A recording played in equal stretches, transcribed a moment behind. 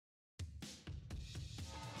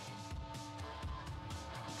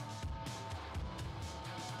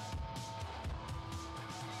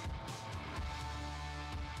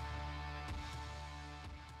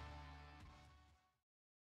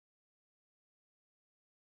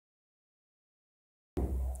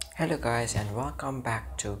Hello guys and welcome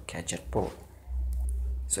back to Gadget.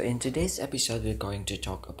 So in today's episode we're going to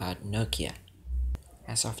talk about Nokia.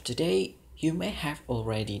 As of today, you may have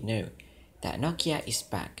already known that Nokia is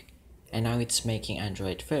back and now it's making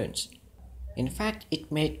Android phones. In fact,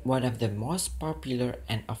 it made one of the most popular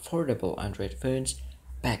and affordable Android phones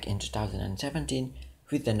back in 2017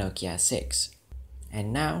 with the Nokia 6.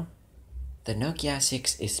 And now, the Nokia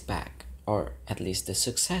 6 is back, or at least the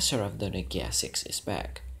successor of the Nokia 6 is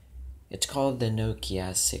back. It's called the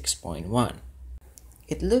Nokia 6.1.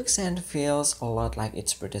 It looks and feels a lot like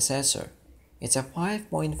its predecessor. It's a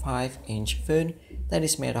 5.5-inch phone that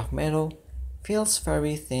is made of metal, feels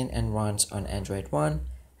very thin and runs on Android One,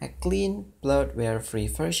 a clean, bloatware-free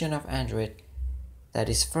version of Android that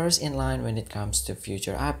is first in line when it comes to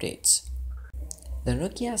future updates. The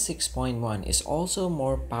Nokia 6.1 is also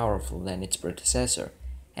more powerful than its predecessor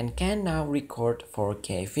and can now record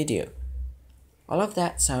 4K video. All of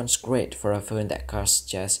that sounds great for a phone that costs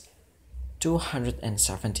just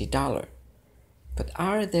 $270. But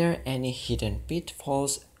are there any hidden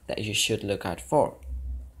pitfalls that you should look out for?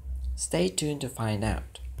 Stay tuned to find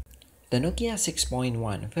out. The Nokia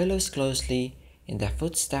 6.1 follows closely in the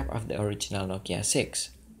footsteps of the original Nokia 6.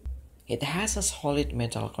 It has a solid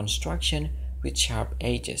metal construction with sharp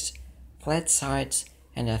edges, flat sides,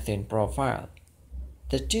 and a thin profile.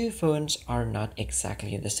 The two phones are not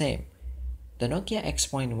exactly the same. The Nokia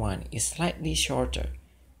X.1 is slightly shorter,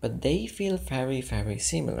 but they feel very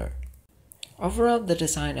similar. Overall, the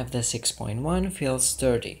design of the 6.1 feels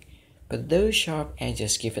sturdy, but those sharp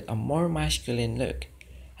edges give it a more masculine look,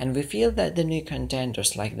 and we feel that the new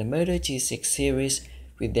contenders like the Moto G6 series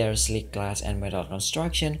with their sleek glass and metal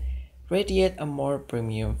construction radiate a more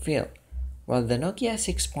premium feel, while the Nokia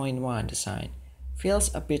 6.1 design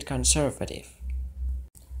feels a bit conservative.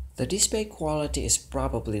 The display quality is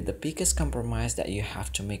probably the biggest compromise that you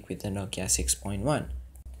have to make with the Nokia 6.1.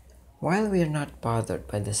 While we're not bothered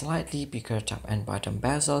by the slightly bigger top and bottom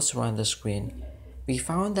bezels around the screen, we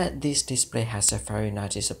found that this display has a very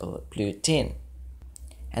noticeable blue tint,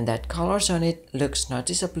 and that colors on it looks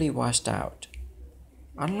noticeably washed out.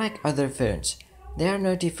 Unlike other phones, there are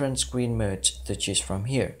no different screen modes to choose from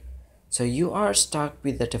here, so you are stuck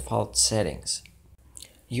with the default settings.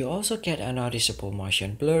 You also get a noticeable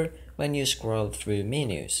motion blur when you scroll through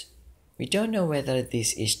menus. We don't know whether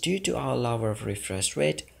this is due to our lower refresh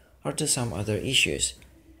rate or to some other issues,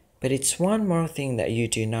 but it's one more thing that you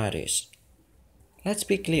do notice. Let's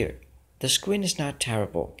be clear, the screen is not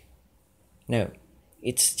terrible. No,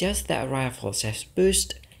 it's just that rivals have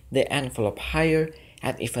pushed the envelope higher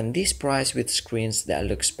at even this price with screens that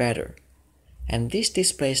looks better, and this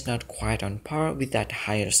display is not quite on par with that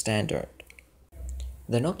higher standard.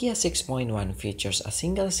 The Nokia 6.1 features a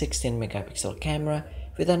single 16-megapixel camera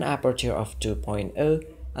with an aperture of 2.0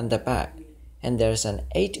 on the back, and there's an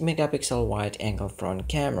 8-megapixel wide-angle front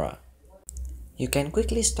camera. You can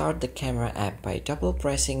quickly start the camera app by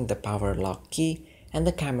double-pressing the power lock key, and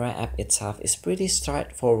the camera app itself is pretty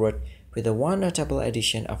straightforward with the one notable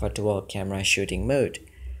addition of a dual camera shooting mode,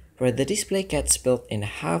 where the display gets split in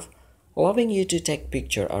half, allowing you to take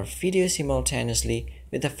picture or video simultaneously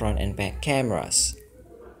with the front and back cameras.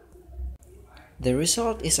 The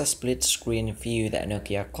result is a split-screen view that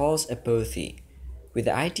Nokia calls a pothy, with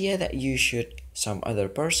the idea that you shoot some other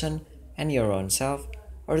person and your own self,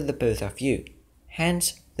 or the both of you,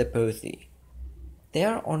 hence the pothy. There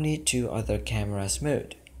are only two other cameras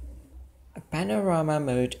mode, a panorama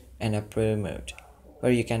mode and a pro mode,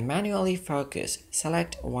 where you can manually focus,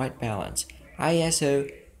 select white balance,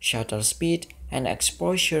 ISO, shutter speed, and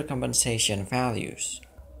exposure compensation values.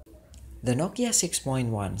 The Nokia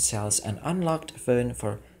 6.1 sells an unlocked phone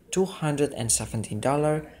for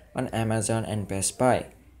 $217 on Amazon and Best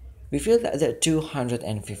Buy. We feel that the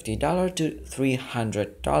 $250 to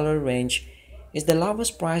 $300 range is the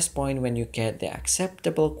lowest price point when you get the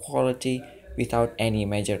acceptable quality without any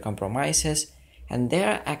major compromises, and there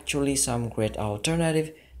are actually some great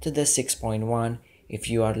alternatives to the 6.1 if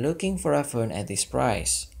you are looking for a phone at this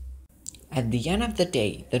price. At the end of the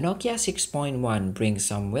day, the Nokia 6.1 brings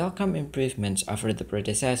some welcome improvements over the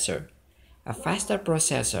predecessor. A faster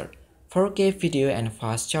processor, 4K video, and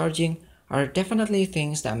fast charging are definitely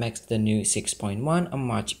things that makes the new 6.1 a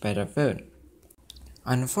much better phone.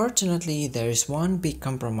 Unfortunately, there is one big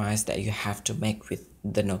compromise that you have to make with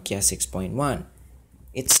the Nokia 6.1.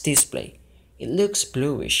 Its display. It looks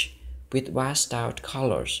bluish, with washed out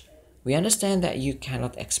colors. We understand that you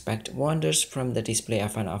cannot expect wonders from the display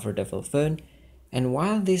of an affordable phone, and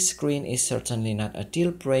while this screen is certainly not a deal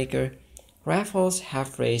breaker, rivals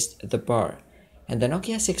have raised the bar, and the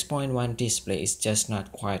Nokia 6.1 display is just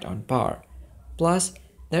not quite on par. Plus,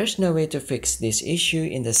 There's no way to fix this issue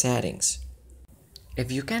in the settings.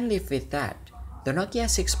 If you can live with that, the Nokia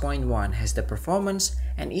 6.1 has the performance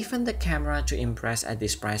and even the camera to impress at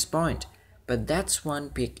this price point, but that's one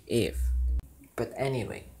big if. But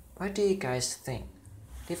anyway, what do you guys think?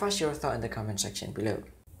 Leave us your thought in the comment section below.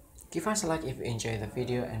 Give us a like if you enjoyed the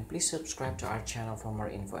video and please subscribe to our channel for more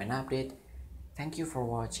info and update. Thank you for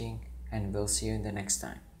watching and we'll see you in the next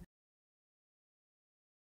time.